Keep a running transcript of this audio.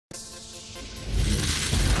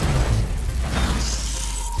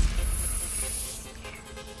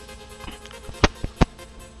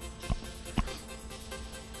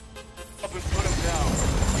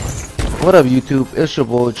What up YouTube, it's your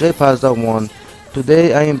boy JPaz.1.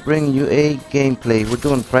 Today I am bringing you a gameplay. We're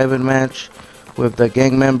doing private match with the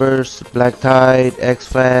gang members, Black Tide,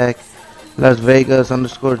 X-Fac, Las Vegas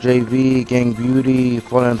underscore JV, Gang Beauty,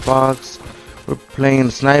 Fallen Fox. We're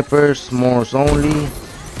playing snipers, Morse only.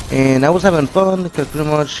 And I was having fun because pretty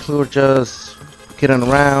much we were just kidding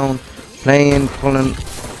around, playing, calling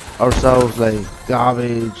ourselves like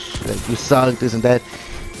garbage, like we suck, this and that.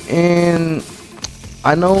 And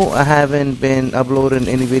I know I haven't been uploading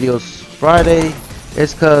any videos Friday.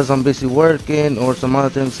 It's cause I'm busy working or some other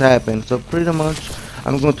things happen. So pretty much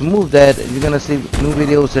I'm going to move that. You're gonna see new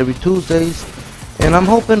videos every Tuesdays. And I'm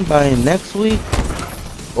hoping by next week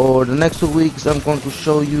or the next 2 weeks I'm going to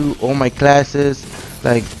show you all my classes,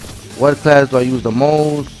 like what class do I use the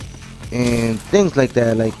most and things like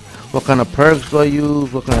that, like what kind of perks do I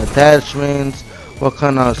use, what kind of attachments, what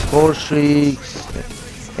kind of score streaks,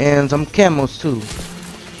 and some camos too.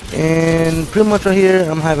 And pretty much right here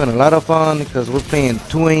I'm having a lot of fun because we're playing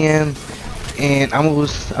 2 a.m. and I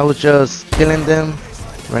was just killing them.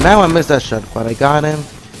 Right now I missed that shot, but I got him.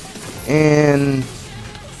 And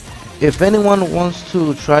if anyone wants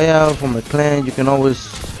to try out for my clan, you can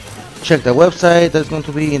always check the website that's going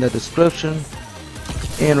to be in the description.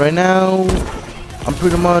 And right now I'm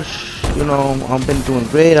pretty much, I've been doing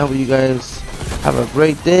great. I hope you guys have a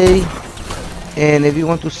great day. And if you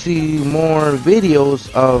want to see more videos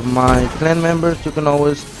of my clan members, you can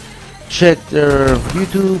always check their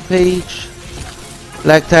YouTube page,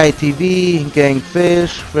 Black Tide TV, Gang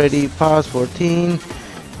Fish, Freddy Paz 14,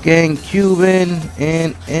 Gang Cuban,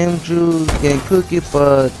 and Andrew, Gang Cookie,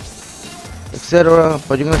 but etc.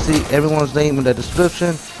 But you're gonna see everyone's name in the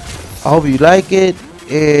description. I hope you like it,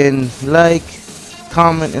 and like,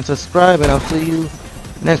 comment, and subscribe, and I'll see you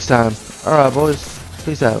next time. Alright boys,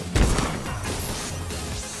 peace out.